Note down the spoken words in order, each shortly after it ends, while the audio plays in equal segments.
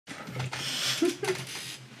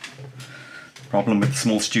Problem with the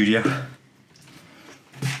small studio.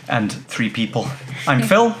 And 3 people. I'm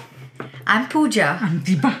Phil. I'm Pooja. I'm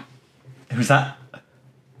Deepa. Who's that?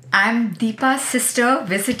 I'm Deepa's sister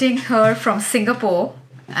visiting her from Singapore.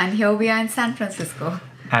 And here we are in San Francisco.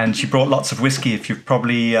 And she brought lots of whiskey. If you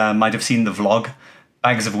probably might have seen the vlog.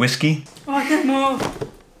 Bags of whiskey. Oh, there's more.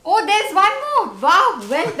 Oh, there's one more. Wow,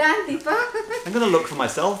 well done, Deepa. I'm going to look for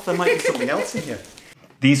myself. There might be something else in here.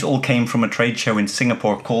 These all came from a trade show in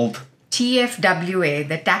Singapore called TFWA,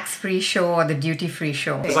 the tax-free show or the duty-free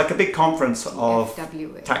show. It's like a big conference of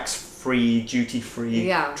TFWA. tax-free, duty-free,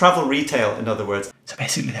 Yeah. travel retail, in other words. So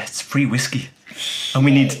basically that's free whiskey. And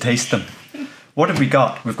we need to taste them. What have we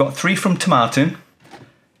got? We've got 3 from Tomatin,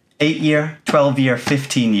 8-year, 12-year,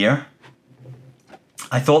 15-year.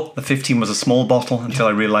 I thought the 15 was a small bottle until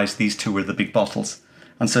I realised these 2 were the big bottles.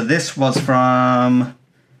 And so this was from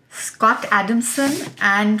Scott Adamson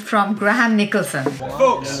and from Graham Nicholson.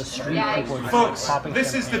 Folks,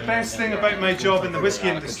 this is the best thing about my job in the whiskey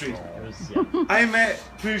industry. I met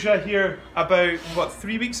Pooja here about,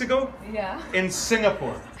 3 weeks ago? Yeah. In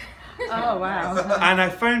Singapore. Oh, wow. And I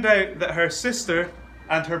found out that her sister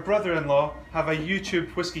and her brother-in-law have a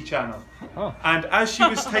YouTube whiskey channel. Oh. And as she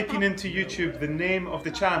was typing into YouTube the name of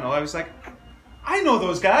the channel, I was like, I know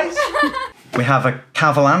those guys. We have a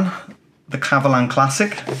Kavalan, the Kavalan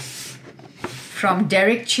Classic. From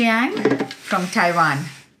Derek Chiang from Taiwan.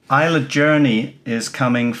 Islay Journey is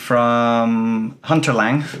coming from Hunter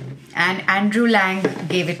Lang. And Andrew Lang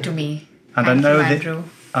gave it to me. And Thank I know you, that Andrew.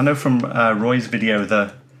 I know from Roy's video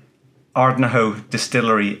the Ardnahoe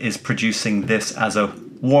Distillery is producing this as a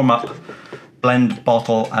warm-up blend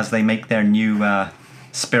bottle as they make their new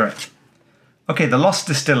spirit. Okay, the Lost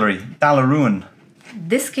Distillery, Dalaruan.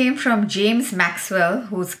 This came from James Maxwell,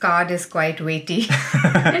 whose card is quite weighty.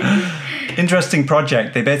 Interesting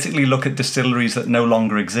project. They basically look at distilleries that no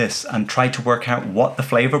longer exist and try to work out what the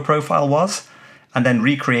flavour profile was and then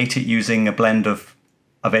recreate it using a blend of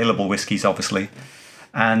available whiskies, obviously.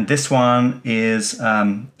 And this one is,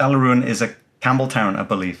 Dalaruan is a Campbelltown, I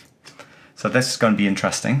believe. So this is going to be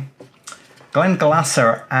interesting.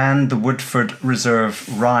 Glenglassaugh and the Woodford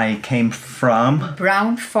Reserve Rye came from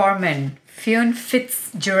Brown Foreman, Fionn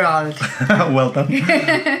Fitzgerald. well done.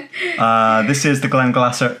 This is the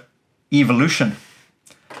Glenglassaugh Evolution.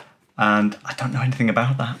 And I don't know anything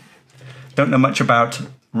about that. Don't know much about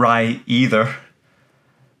rye either.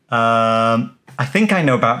 I think I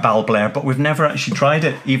know about Balblair, but we've never actually tried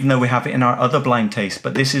it, even though we have it in our other blind taste.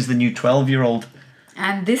 But this is the new 12-year-old.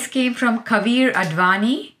 And this came from Kavir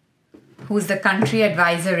Advani, who's the country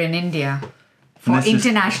advisor in India for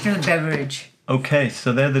international beverage. Okay,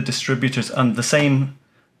 so they're the distributors, and the same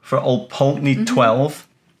for Old Pulteney 12,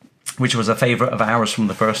 which was a favourite of ours from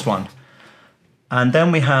the first one. And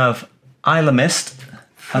then we have Islay Mist,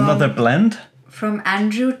 another blend. From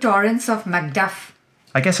Andrew Torrance of Macduff.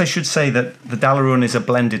 I guess I should say that the Dalaruan is a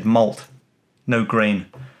blended malt, no grain.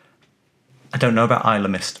 I don't know about Islay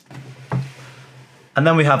Mist. And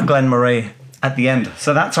then we have Glen Moray at the end.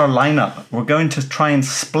 So that's our lineup. We're going to try and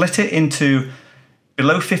split it into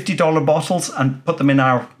below $50 bottles and put them in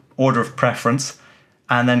our order of preference,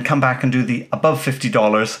 and then come back and do the above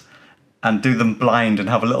 $50 and do them blind and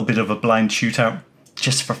have a little bit of a blind shootout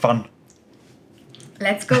just for fun.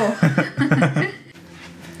 Let's go.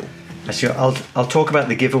 I'll talk about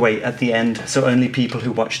the giveaway at the end, so only people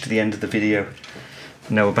who watch to the end of the video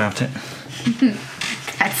know about it.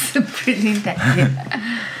 That's a brilliant idea.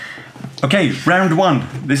 Okay, round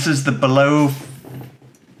 1. This is the below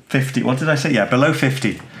 50. What did I say? Yeah, below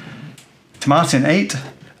 50. Tomatin 8,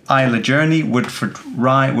 Islay Journey, Woodford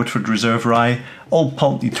Rye, Woodford Reserve Rye, Old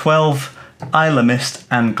Pulteney 12, Islay Mist,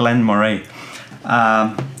 and Glen Moray.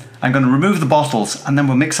 I'm going to remove the bottles, and then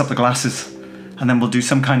we'll mix up the glasses, and then we'll do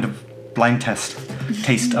some kind of blind taste.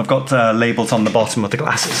 I've got labels on the bottom of the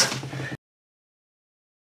glasses.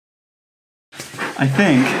 I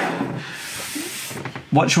think,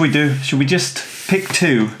 what should we do? Should we just pick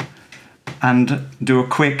 2 and do a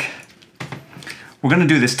quick, we're going to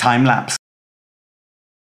do this time lapse.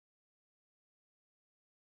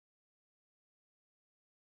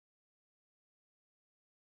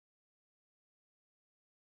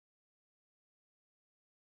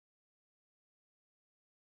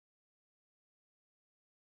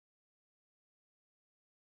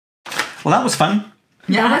 Well, that was fun.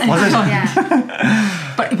 Yeah, Was it?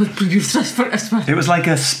 Yeah. but it was pretty stressful as well. It was like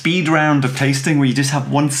a speed round of tasting where you just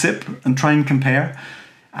have one sip and try and compare.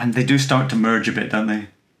 And they do start to merge a bit, don't they?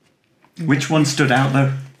 Which one stood out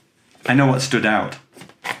though? I know what stood out.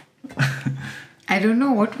 I don't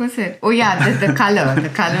know, what was it? Oh yeah, the colour of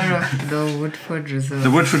the Woodford Reserve.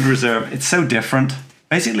 The Woodford Reserve, it's so different.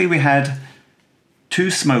 Basically we had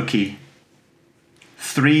 2 smoky,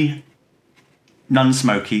 3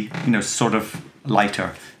 non-smoky, sort of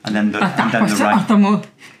lighter, and then the rye.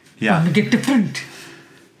 Yeah. Get different.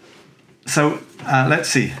 So let's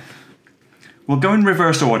see. We'll go in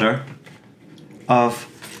reverse order of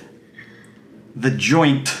the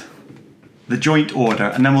joint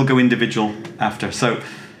order, and then we'll go individual after. So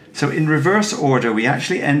in reverse order, we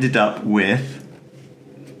actually ended up with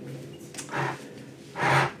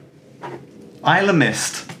Islay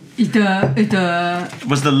Mist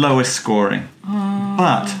was the lowest scoring.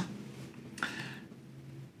 But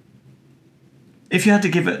if you had to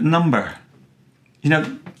give it a number,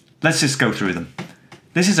 let's just go through them.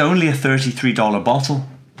 This is only a $33 bottle.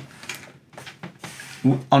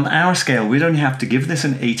 On our scale, we'd only have to give this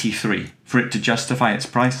an 83 for it to justify its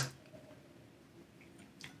price.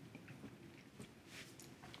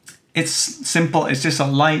 It's simple. It's just a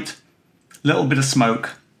light, little bit of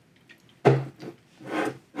smoke.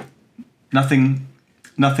 Nothing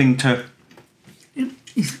to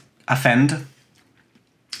offend.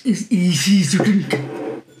 It's easy to drink.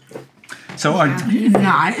 So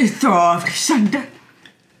Nice, soft, center.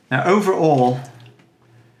 now overall,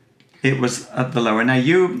 it was at the lower. Now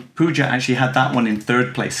you, Pooja, actually had that one in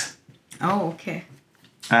 3rd place. Oh, okay.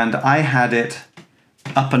 And I had it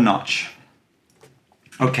up a notch.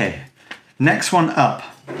 Okay, next one up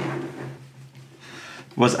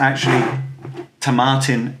was actually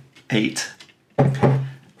Tomatin 8.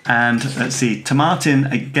 And let's see,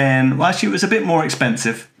 Tomatin again, well actually it was a bit more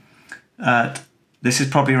expensive. This is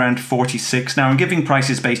probably around 46. Now I'm giving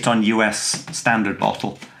prices based on US standard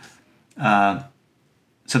bottle.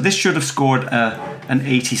 So this should have scored an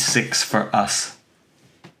 86 for us.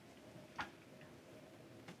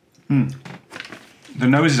 The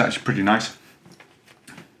nose is actually pretty nice.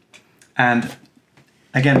 And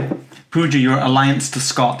again, Pooja, your alliance to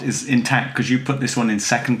Scott is intact because you put this one in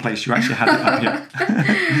 2nd place. You actually had it up here.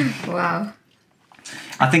 Wow.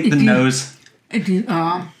 I think the nose... It is,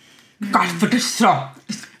 God, but it's soft.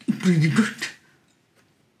 It's pretty good.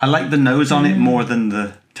 I like the nose on it more than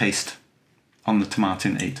the taste on the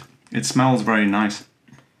Tomatin 8. It smells very nice.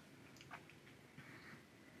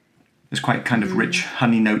 There's quite kind of rich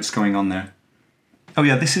honey notes going on there. Oh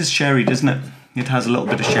yeah, this is sherry, isn't it? It has a little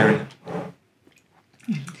bit of sherry.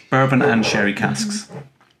 Bourbon and sherry casks.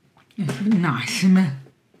 Nice, man.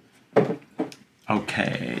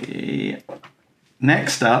 Okay.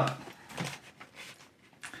 Next up,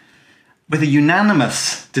 with a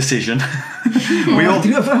unanimous decision, we all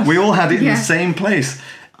had it in the same place,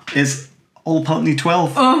 is Old Pulteney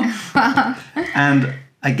 12. And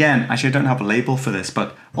again, actually I don't have a label for this,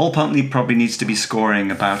 but Old Pulteney probably needs to be scoring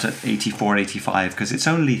about at 84, 85, because it's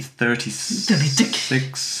only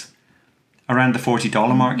 36, around the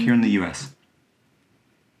 $40 mark here in the US.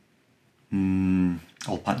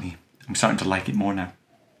 Old Pulteney. I'm starting to like it more now.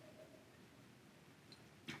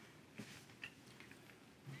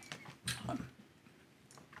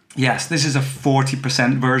 Yes, this is a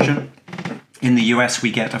 40% version. In the US,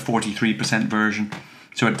 we get a 43% version.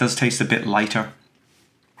 So it does taste a bit lighter.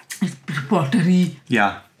 It's pretty buttery.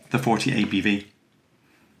 Yeah, the 40 ABV.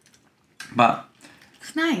 But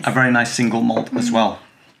It's nice. a very nice single malt as well.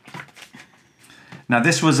 Now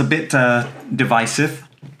this was a bit divisive.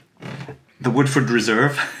 The Woodford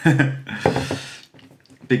Reserve.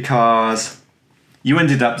 Because you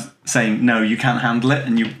ended up saying, no, you can't handle it,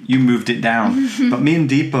 and you moved it down. But me and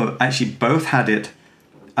Deepa actually both had it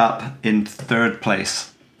up in 3rd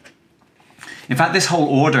place. In fact, this whole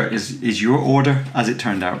order is your order, as it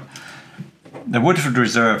turned out. The Woodford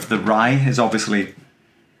Reserve, the rye, is obviously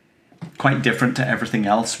quite different to everything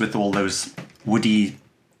else with all those woody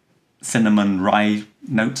cinnamon rye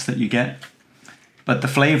notes that you get. But the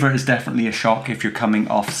flavour is definitely a shock if you're coming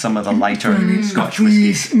off some of the lighter Scotch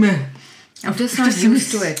whiskies. I'm just not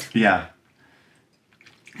used to it. Yeah,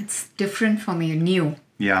 It's different for me, new.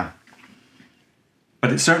 yeah.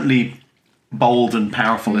 But it's certainly bold and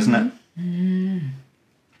powerful, isn't it?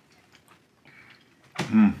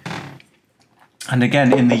 And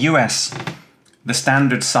again, in the US, the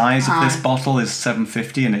standard size of this bottle is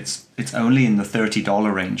 $7.50, and it's only in the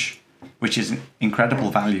 $30 range, which is incredible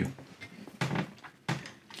value.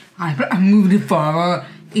 I moved it forward.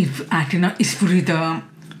 If I cannot, it's pretty the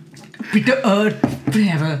bitter earth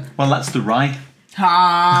flavor. Well, that's the rye.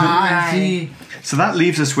 I see. So that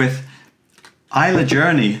leaves us with Islay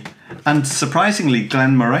Journey and surprisingly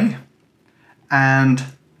Glen Moray. And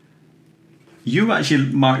you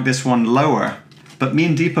actually marked this one lower But me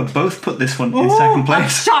and Deepa both put this one in second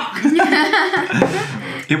place. Shock!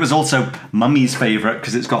 It was also Mummy's favourite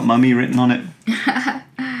because it's got Mummy written on it.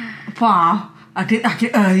 Wow. I did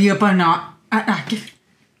earlier, but not.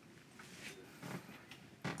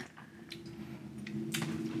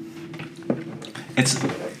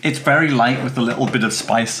 It's very light with a little bit of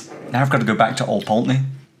spice. Now I've got to go back to Old Pulteney.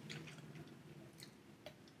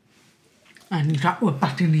 And that was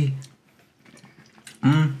Pulteney.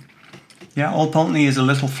 Yeah, Old Pulteney is a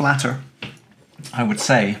little flatter, I would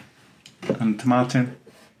say. And Tomatin.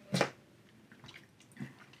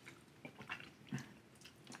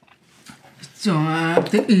 So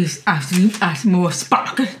there is actually as more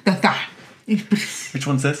sparkle than that. Which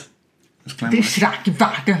one's this? It's This water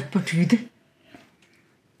betyder.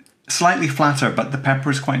 Slightly flatter, but the pepper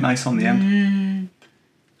is quite nice on the end.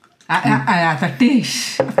 I have a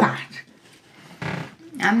dish of that.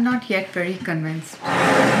 I'm not yet very convinced.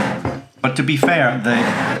 But to be fair,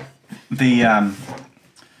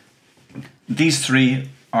 these three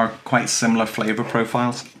are quite similar flavour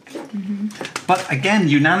profiles. Mm-hmm. But again,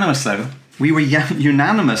 unanimous though. We were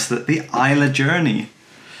unanimous that the Islay Journey,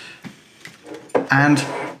 and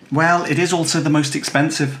well, it is also the most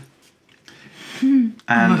expensive.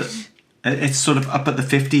 And it's sort of up at the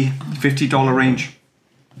 $50 range.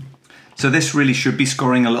 So this really should be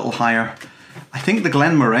scoring a little higher. I think the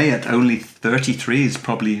Glen Moray at only 33 is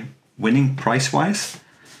probably winning price-wise.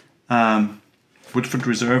 Woodford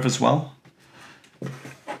Reserve as well.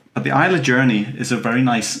 But the Islay Journey is a very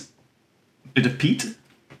nice bit of peat.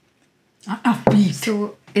 A beat.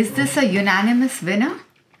 So, is this a unanimous winner?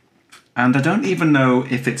 And I don't even know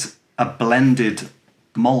if it's a blended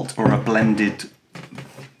malt or a blended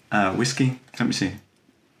whiskey. Let me see.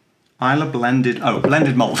 Islay blended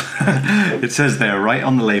malt. It says there, right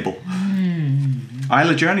on the label.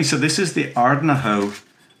 Islay Journey. So this is the Ardnahoe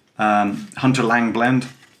Hunter Lang blend.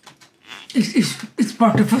 It's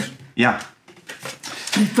part of it. Yeah.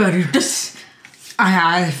 Very this.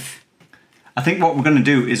 I think what we're going to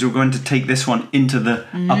do is we're going to take this one into the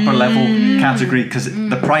upper level category because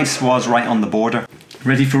the price was right on the border.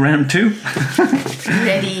 Ready for round two?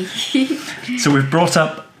 Ready. So we've brought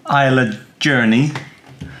up Islay Journey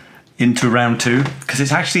into round two because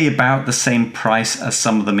it's actually about the same price as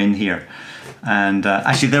some of them in here. And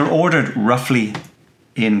actually they're ordered roughly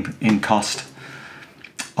in cost.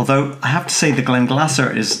 Although I have to say the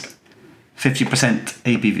Glenglassaugh is 50%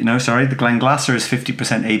 ABV. No, sorry, the Glenglassaugh is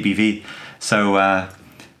 50% ABV. So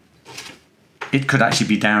it could actually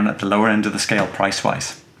be down at the lower end of the scale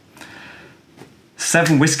price-wise.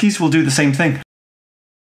 7 whiskies will do the same thing.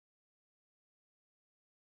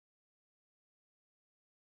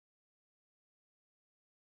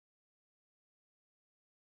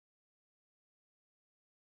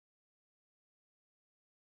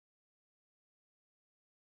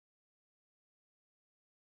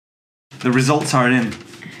 The results are in.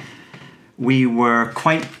 We were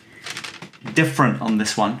quite different on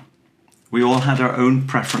this one. We all had our own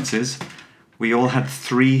preferences. We all had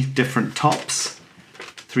 3 different tops,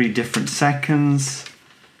 3 different seconds.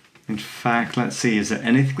 In fact, let's see, is there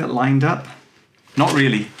anything that lined up? Not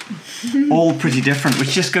really. All pretty different,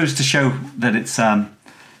 which just goes to show that it's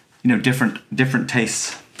different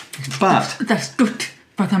tastes. But that's good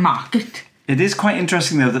for the market. It is quite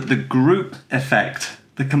interesting though that the group effect,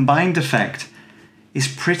 the combined effect, is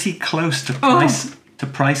pretty close to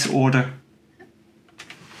price order.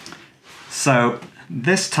 So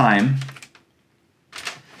this time,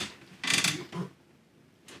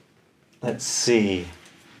 let's see.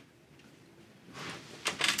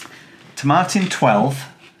 Tomatin 12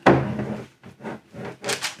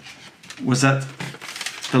 was at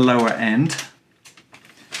the lower end,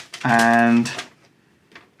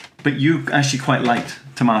 but you actually quite liked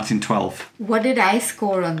Tomatin 12. What did I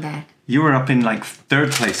score on that? You were up in like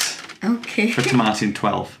 3rd place. Okay. For Tomatin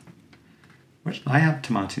 12. Where did I have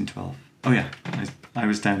Tomatin 12? Oh yeah, I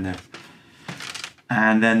was down there.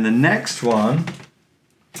 And then the next one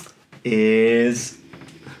is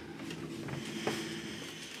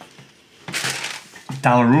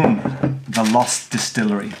Dalaruan, the Lost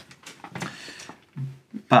Distillery.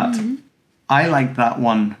 But I like that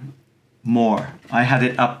one more. I had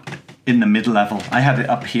it up in the mid-level. I had it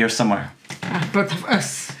up here somewhere. Both of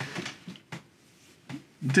us.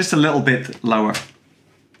 Just a little bit lower.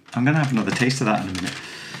 I'm going to have another taste of that in a minute.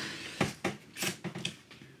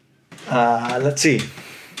 Let's see.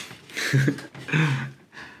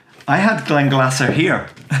 I had Glenglassaugh here.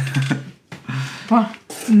 What?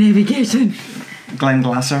 Navigation.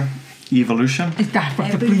 Glenglassaugh Evolution. Is that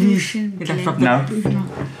what Evolution, the Is that No.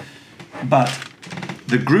 But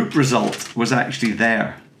the group result was actually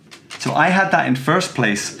there. So I had that in first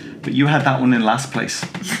place, but you had that one in last place.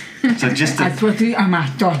 So just to, That's what I'm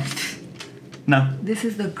at. no, This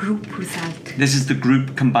is the group result. this is the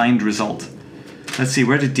group combined result. Let's see,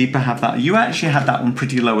 where did Deepa have that? You actually had that one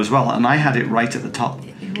pretty low as well, and I had it right at the top.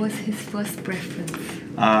 It was his first preference.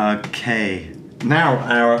 Okay, now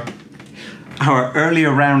our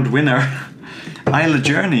earlier round winner, Islay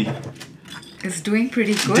Journey, It's doing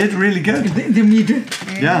pretty good. did really good. The middle.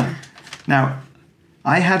 Yeah. Now,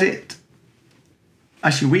 I had it.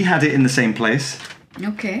 Actually, we had it in the same place,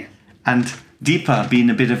 Okay. and Deepa, being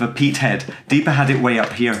a bit of a Pete head, Deepa had it way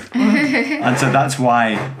up here, and so that's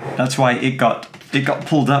why it got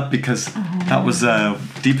pulled up, because that was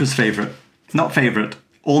Deepa's favorite, not favorite,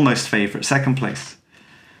 almost favorite, second place.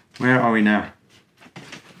 Where are we now?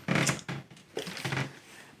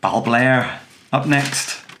 Balblair up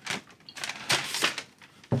next.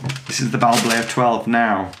 This is the Balblair 12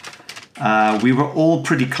 now. We were all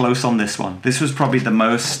pretty close on this one. This was probably the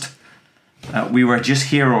most. We were just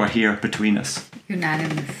here or here between us.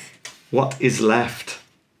 Unanimous. What is left?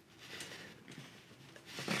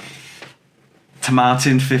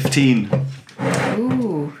 Tomatin 15.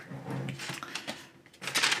 Ooh.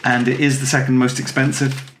 And it is the second most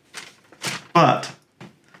expensive. But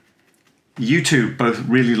you two both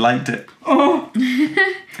really liked it. Oh,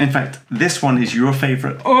 In fact, this one is your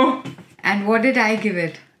favourite. oh, And what did I give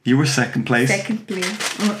it? You were second place. Second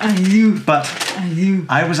place. oh, I knew. But I knew.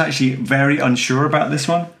 I was actually very unsure about this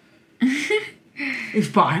one. It's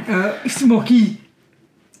fine. Smoky.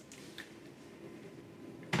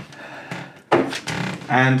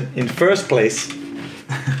 And in first place,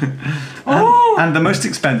 Oh, and the most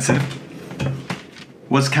expensive,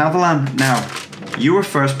 was Kavalan. Now, you were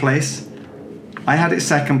first place. I had it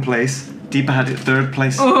second place. Deepa had it third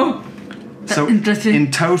place. oh. So interesting.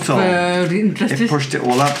 in total, Very interesting. it pushed it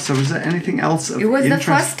all up. So was there anything else of It was interest?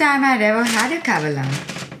 the first time I'd ever had a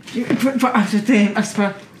Kavalan. For us the same as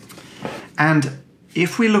per. And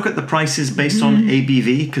if we look at the prices based on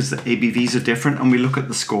ABV, because the ABVs are different, and we look at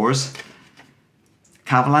the scores,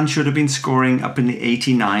 Kavalan should have been scoring up in the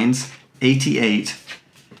 89s, 88,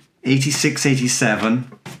 86,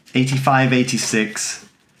 87, 85, 86,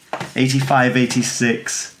 85,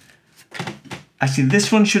 86. Actually,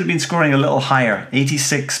 this one should have been scoring a little higher,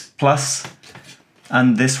 86 plus,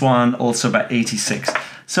 and this one also about 86.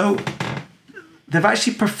 So they've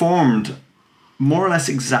actually performed more or less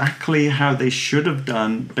exactly how they should have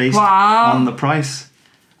done based Wow. on the price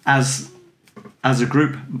as a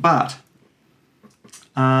group. But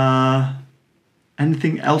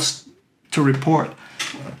anything else to report?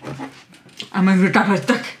 I'm going to double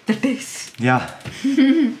check the taste. Yeah.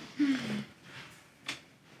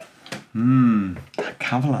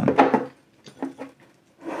 Kavalan.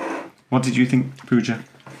 What did you think, Pooja?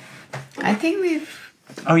 I think we've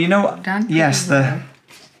Oh, you know, done pretty yes, well.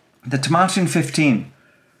 the Tomatin 15.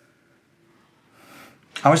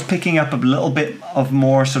 I was picking up a little bit of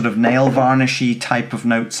more sort of nail varnishy type of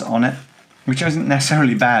notes on it, which isn't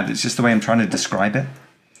necessarily bad. It's just the way I'm trying to describe it.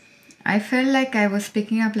 I felt like I was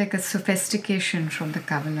picking up like a sophistication from the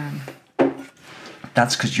Kavalan.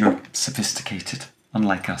 That's because you're sophisticated,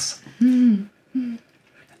 unlike us. The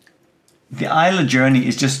Islay Journey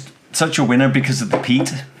is just such a winner because of the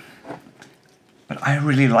peat. But I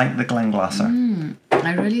really like the Glenglassaugh.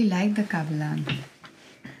 I really like the Kavalan.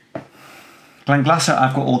 Glenglassaugh,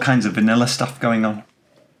 I've got all kinds of vanilla stuff going on.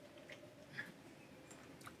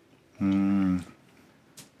 A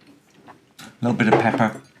little bit of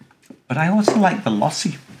pepper. But I also like the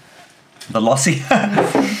Lossy. The Lossy?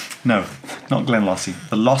 No, not Glenglassaugh.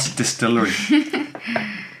 The Lost Distillery.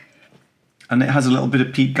 And it has a little bit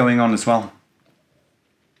of peat going on as well.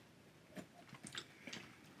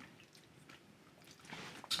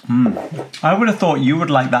 I would have thought you would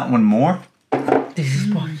like that one more. This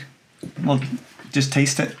is what. Well, just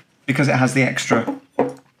taste it because it has the extra,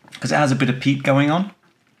 because it has a bit of peat going on.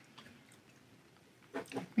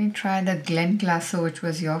 Let me try the Glenglassaugh, which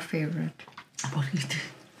was your favorite. What is this?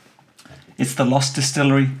 It's the Lost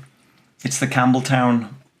Distillery. It's the Campbelltown.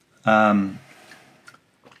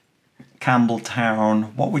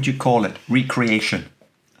 Campbelltown. What would you call it? Recreation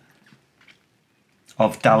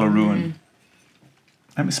of Dalaruan.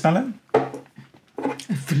 Let me smell it.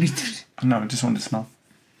 I finished it. No, I just want to smell.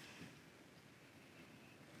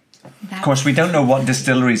 Of course, we don't know what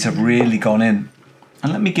distilleries have really gone in.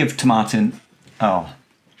 And let me give Tomatin. Oh,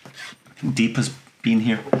 I think Deepa's been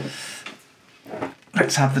here.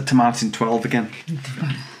 Let's have the Tomatin 12 again.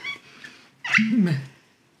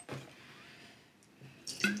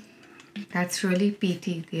 That's really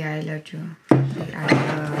peaty, the Islay Journey.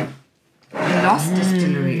 The Lost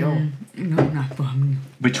Distillery. Oh, No, not for me.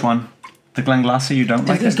 Which one? The Glenglassaugh, you don't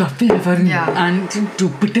like It's it? got flavour Yeah. and too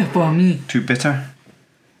bitter for me. Too bitter?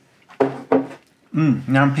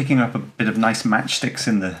 Now I'm picking up a bit of nice matchsticks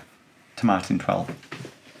in the Tomatin 12.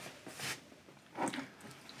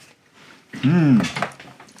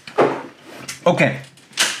 Okay.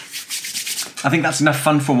 I think that's enough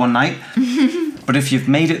fun for one night. But if you've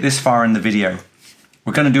made it this far in the video,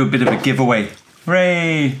 we're going to do a bit of a giveaway.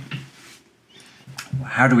 Hooray!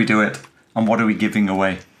 How do we do it? And what are we giving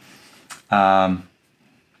away?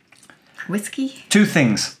 Whiskey? 2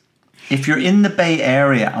 things. If you're in the Bay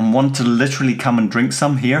Area and want to literally come and drink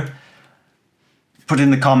some here, put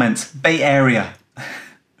in the comments, Bay Area.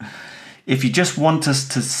 If you just want us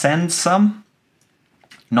to send some,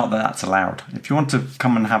 not that that's allowed. If you want to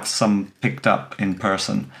come and have some picked up in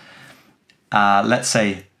person, let's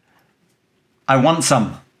say, I want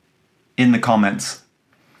some in the comments.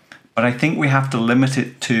 But I think we have to limit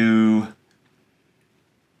it to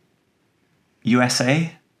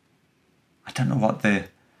USA. I don't know what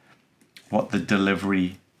the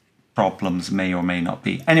delivery problems may or may not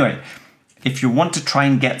be. Anyway, if you want to try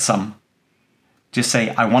and get some, just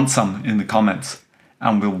say, I want some in the comments,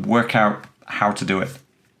 and we'll work out how to do it.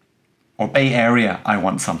 Or Bay Area, I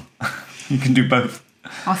want some. You can do both.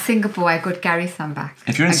 Or Singapore, I could carry some back.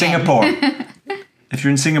 If you're in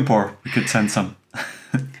Singapore, we could send some.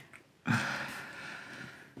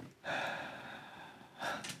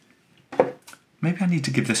 Maybe I need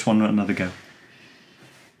to give this one another go.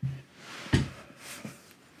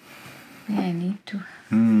 Yeah, I need to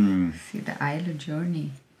see the Islay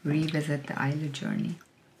Journey. Revisit the Islay Journey.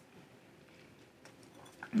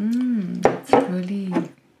 That's really...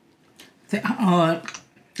 They are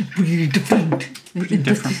really different. Pretty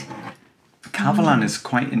different. Kavalan is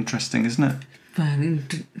quite interesting, isn't it? Very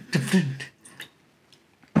different.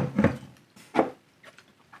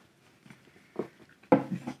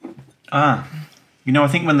 You know, I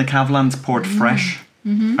think when the Kavalan's poured fresh,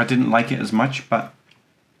 I didn't like it as much, but...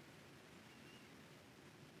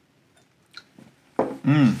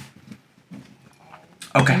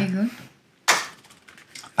 Okay. really good.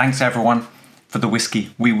 Thanks, everyone, for the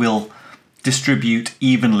whiskey. We will distribute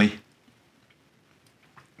evenly.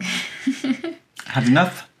 Had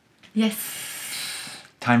enough? Yes.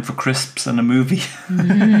 Time for crisps and a movie.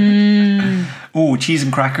 Oh, cheese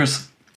and crackers.